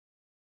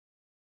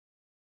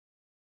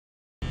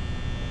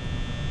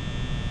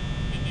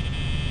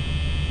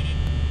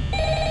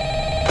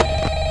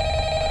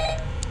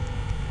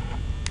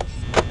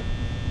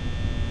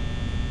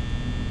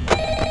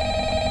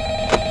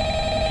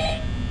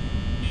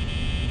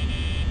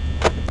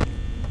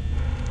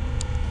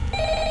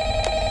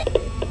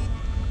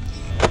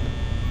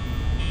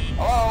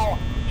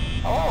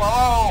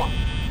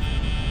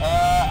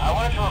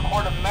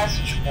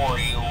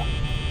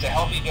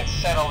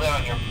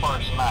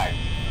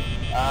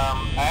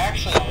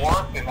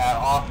worked in that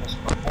office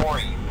before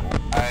you.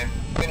 I'm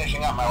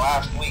finishing up my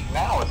last week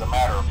now, as a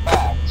matter of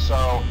fact,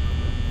 so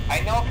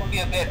I know it can be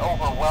a bit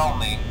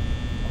overwhelming,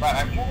 but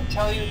I'm here to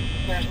tell you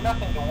there's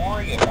nothing to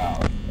worry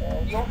about.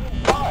 You'll be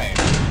fine.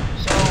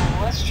 So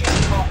let's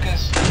just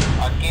focus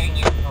on getting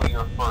you through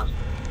your first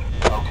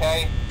week,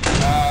 okay?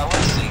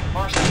 Let's see.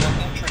 First, there's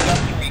an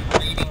introductory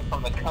greeting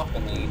from the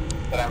company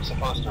that I'm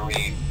supposed to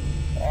read.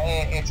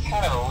 It's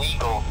kind of a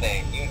legal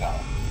thing, you know.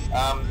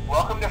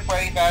 Welcome to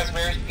Freddy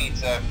Fazbear's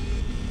Pizza,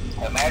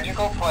 a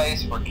magical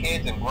place for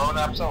kids and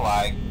grown-ups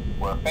alike,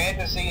 where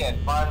fantasy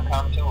and fun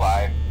come to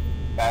life.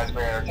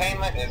 Fazbear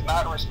Entertainment is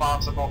not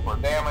responsible for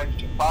damage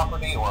to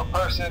property or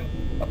person.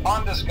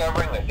 Upon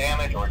discovering that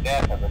damage or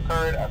death has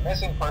occurred, a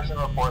missing person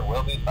report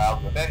will be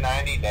filed within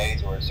 90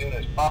 days or as soon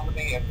as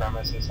property and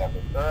premises have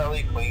been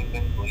thoroughly cleaned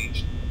and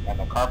bleached and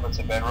the carpets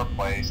have been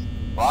replaced.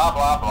 Blah,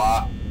 blah,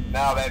 blah.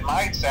 Now, that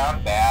might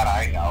sound bad,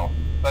 I know,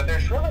 but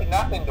there's really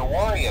nothing to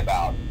worry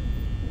about.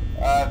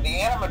 The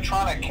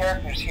animatronic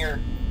characters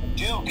here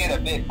do get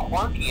a bit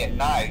quirky at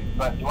night,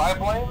 but do I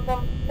blame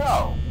them?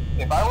 No.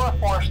 If I were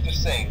forced to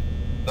sing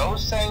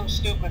those same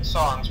stupid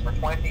songs for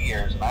 20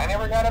 years and I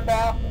never got a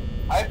bath,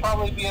 I'd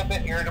probably be a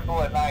bit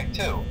irritable at night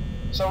too.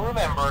 So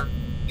remember,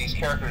 these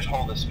characters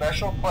hold a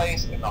special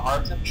place in the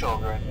hearts of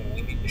children and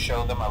we need to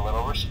show them a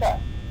little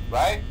respect,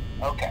 right?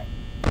 Okay.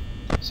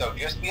 So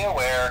just be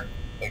aware,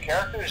 the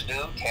characters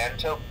do tend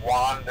to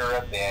wander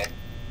a bit.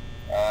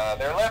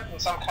 They're left in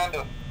some kind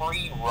of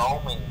free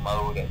roaming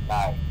mode at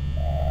night.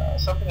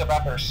 Something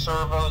about their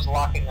servos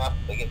locking up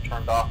if they get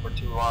turned off for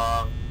too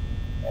long.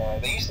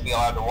 They used to be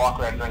allowed to walk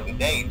around during the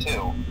day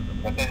too,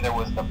 but then there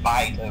was the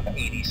bite of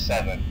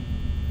 87.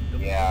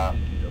 Yeah.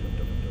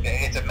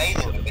 It's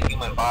amazing that the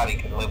human body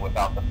can live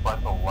without the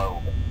frontal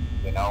lobe,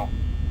 you know?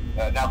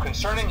 Now,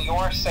 concerning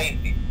your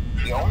safety,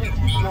 the only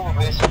real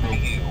risk to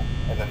you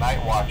as a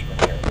night watchman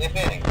here, if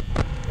any,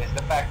 is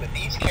the fact that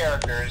these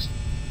characters,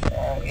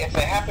 if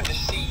they happen to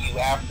see you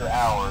after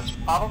hours,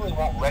 probably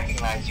won't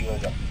recognize you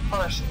as a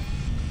person.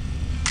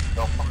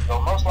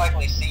 They'll most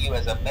likely see you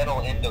as a metal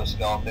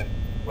endoskeleton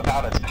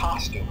without its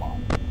costume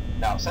on.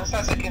 Now, since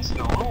that's against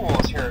the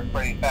rules here at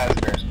Freddy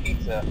Fazbear's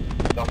Pizza,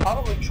 they'll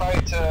probably try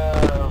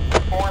to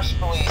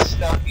forcefully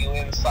stuff you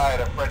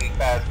inside a Freddy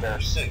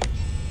Fazbear suit.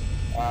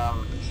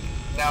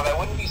 Now, that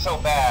wouldn't be so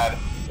bad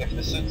if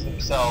the suits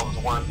themselves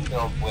weren't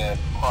filled with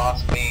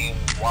cross-beam,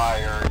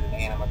 wired, and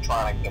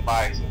animatronic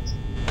devices,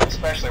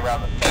 especially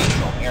around the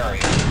facial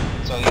area.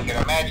 So you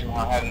can imagine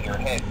how having your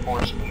head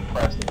forcefully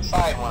pressed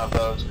inside one of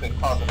those could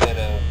cause a bit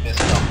of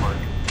discomfort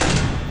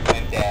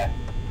and death.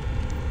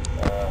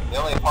 The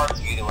only parts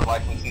of you that would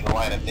likely see the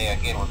light of day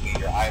again would be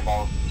your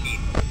eyeballs and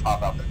teeth that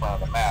pop out the front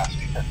of the mask.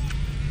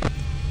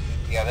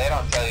 Yeah, they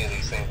don't tell you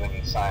these things when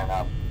you sign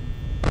up.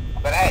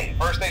 But hey,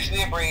 first station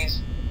of the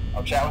breeze.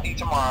 I'll chat with you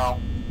tomorrow.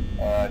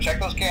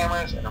 Check those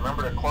cameras and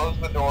remember to close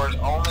the doors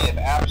only if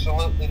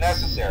absolutely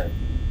necessary.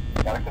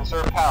 Gotta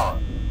conserve power.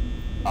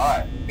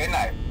 Alright, good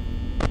night.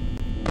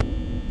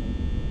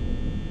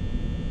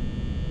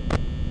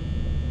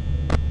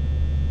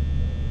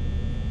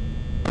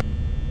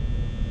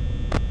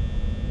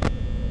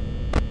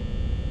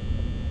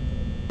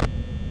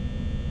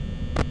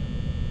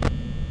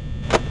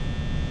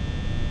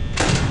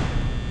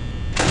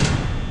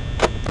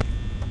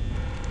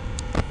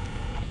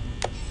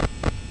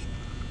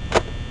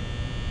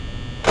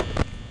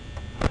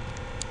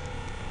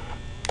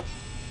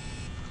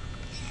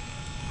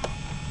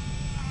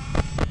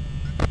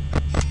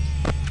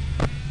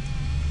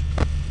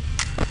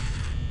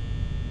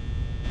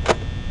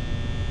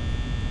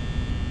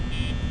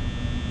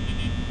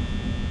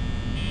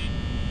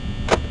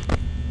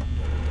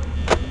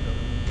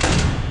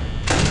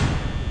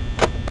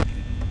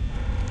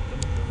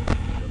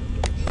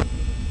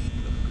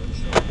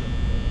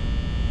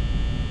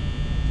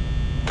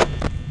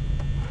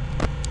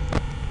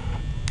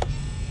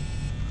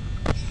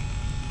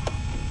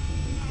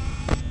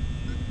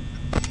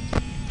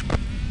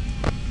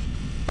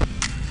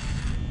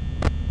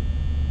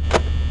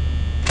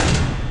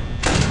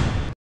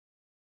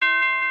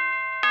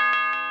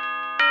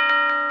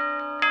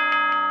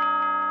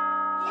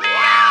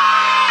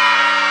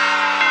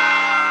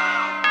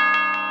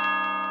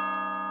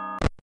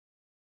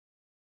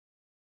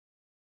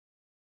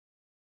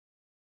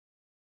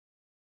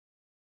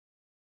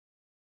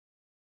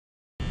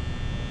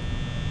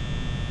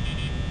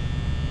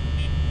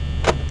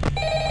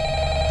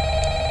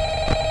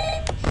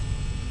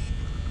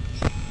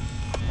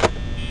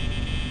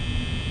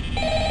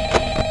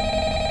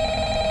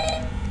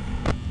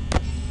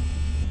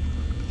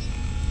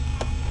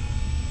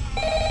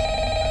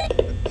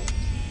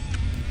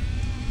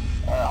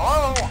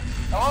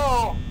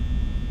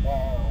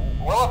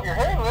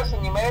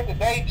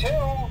 Day 2,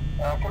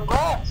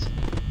 congrats.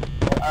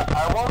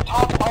 I won't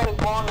talk quite as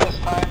long this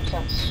time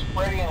since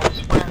Freddy and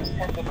his friends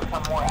tend to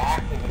become more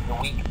active as the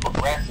week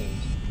progresses.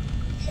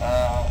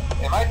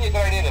 It might be a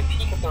good idea to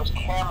peek at those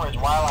cameras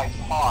while I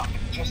talk,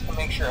 just to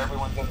make sure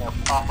everyone's in their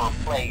proper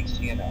place,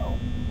 you know.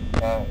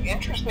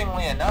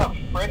 Interestingly enough,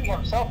 Freddy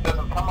himself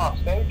doesn't come off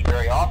stage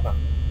very often.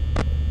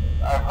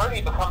 I've heard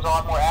he becomes a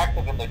lot more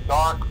active in the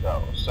dark,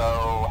 though.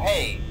 So,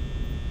 hey,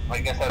 I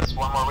guess that's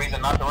one more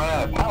reason not to run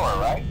out of power,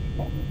 right?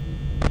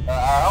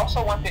 I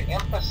also want to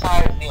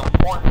emphasize the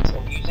importance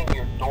of using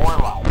your door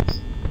lights.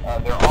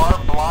 There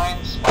are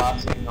blind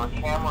spots in your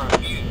camera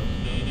view,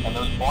 and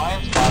those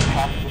blind spots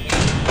have to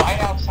be right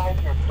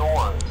outside your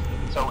doors.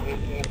 So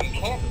if you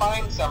can't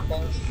find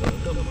something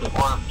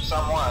or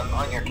someone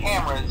on your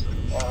cameras,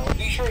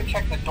 be sure to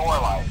check the door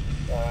light.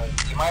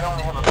 You might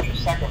only have a few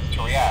seconds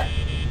to react.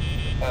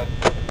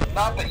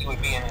 Not that you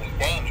would be in any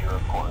danger,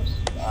 of course.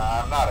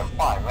 I'm not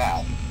implying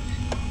that.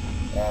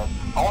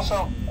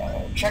 Also,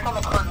 check on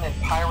the curtain in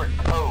Pirate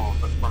Cove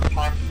from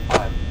time to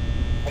time.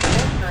 The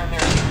character in there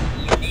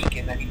seems unique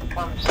in that he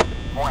becomes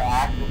more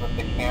active if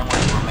the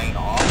cameras remain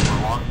off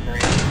for long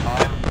periods of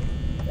time.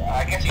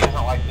 I guess he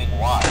doesn't like being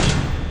watched.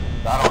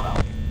 I don't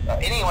know.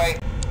 Anyway,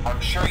 I'm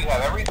sure you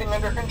have everything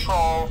under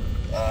control.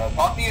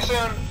 Talk to you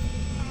soon.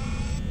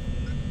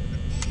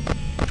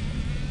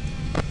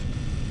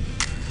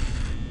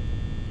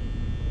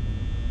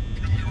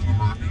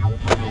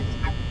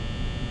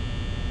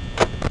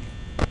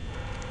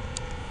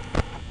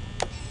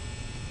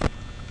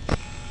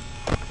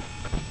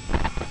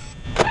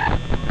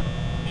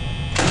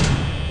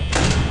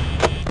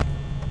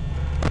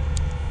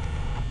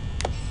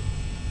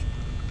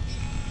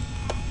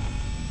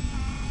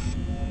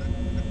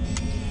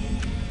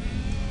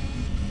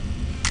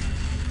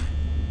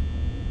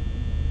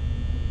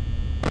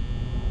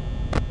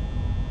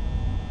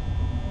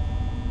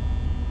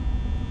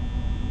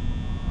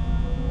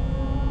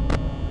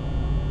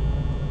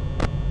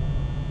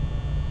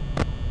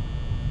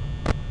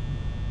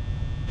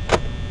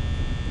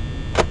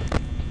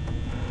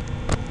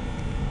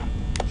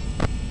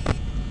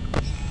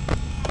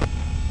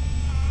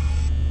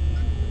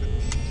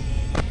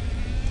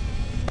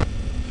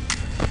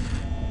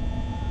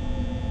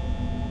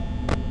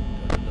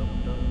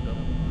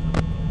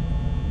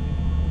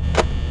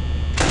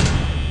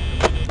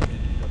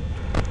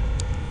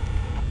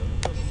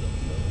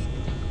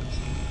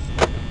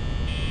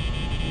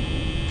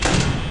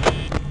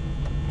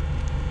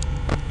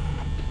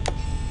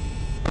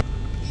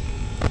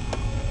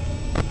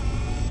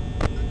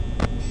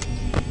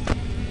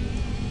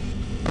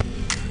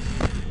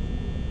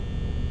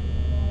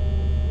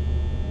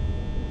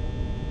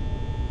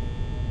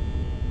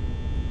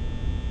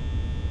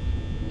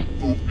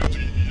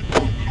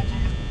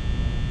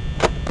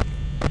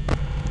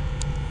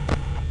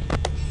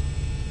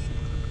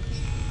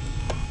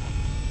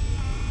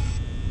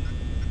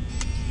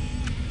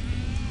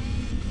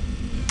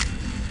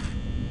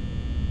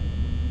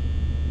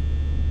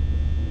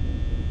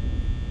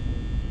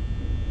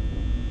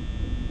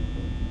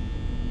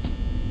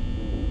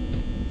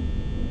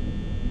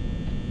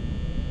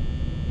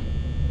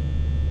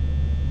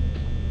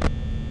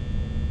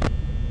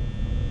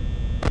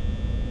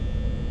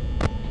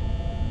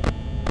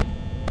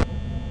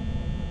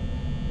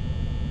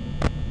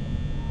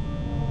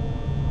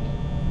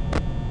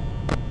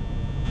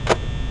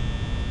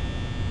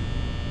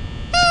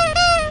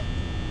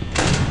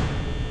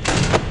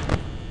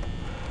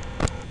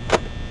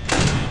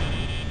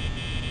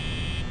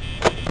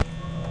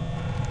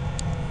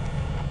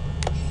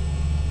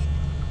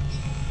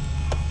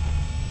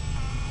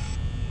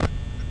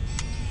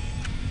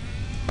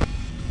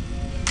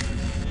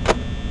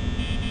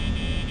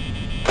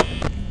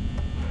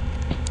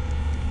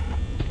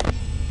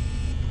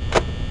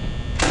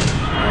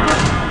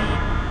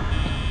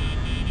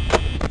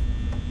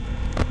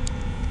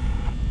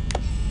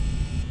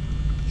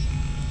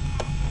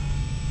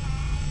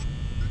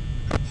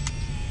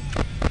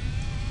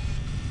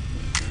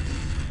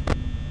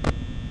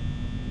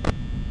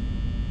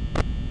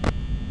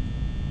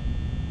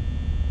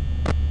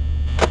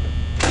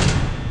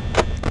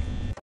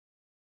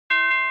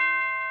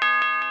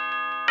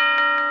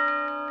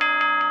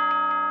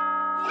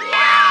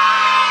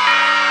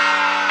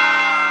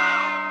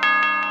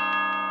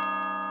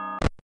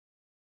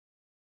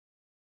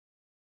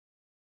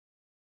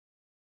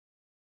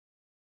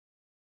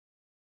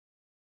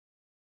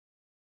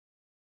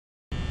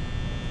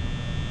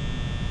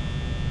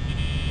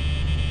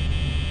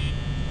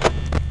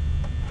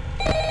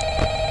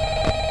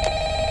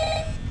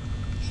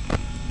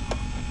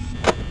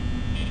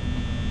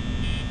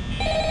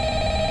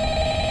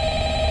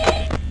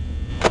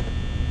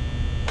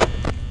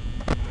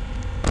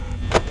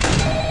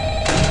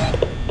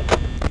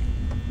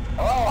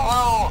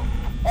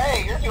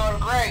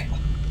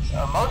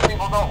 Most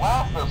people don't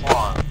last this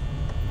long.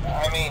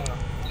 I mean,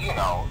 you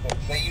know,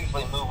 they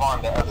usually move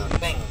on to other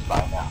things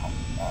by now.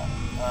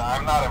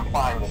 I'm not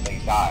implying that they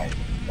died.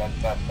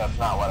 That's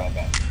not what I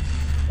meant.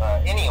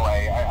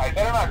 Anyway, I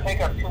better not take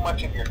up too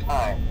much of your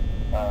time.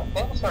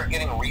 Things start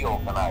getting real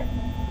tonight.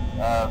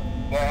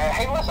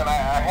 Hey, listen, I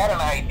had an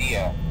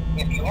idea.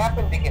 If you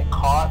happen to get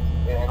caught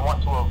and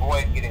want to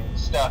avoid getting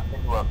stuffed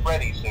into a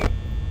Freddy suit,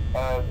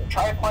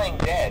 try playing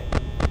dead.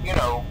 You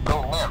know,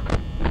 go limp.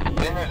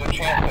 Then there's a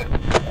chance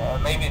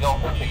that maybe they'll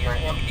think that you're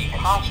an empty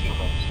costume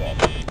instead.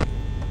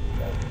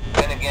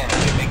 Then again,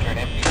 if they think you're an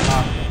empty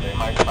costume, they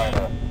might try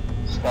to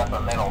step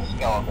a metal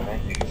skeleton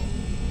into you.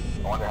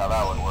 I wonder how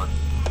that would work.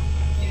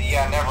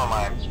 Yeah, never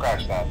mind.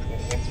 Scratch that.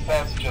 It's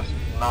best just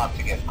not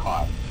to get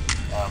caught.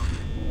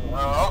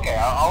 Okay,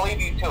 I'll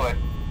leave you to it.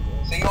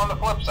 See you on the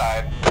flip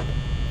side.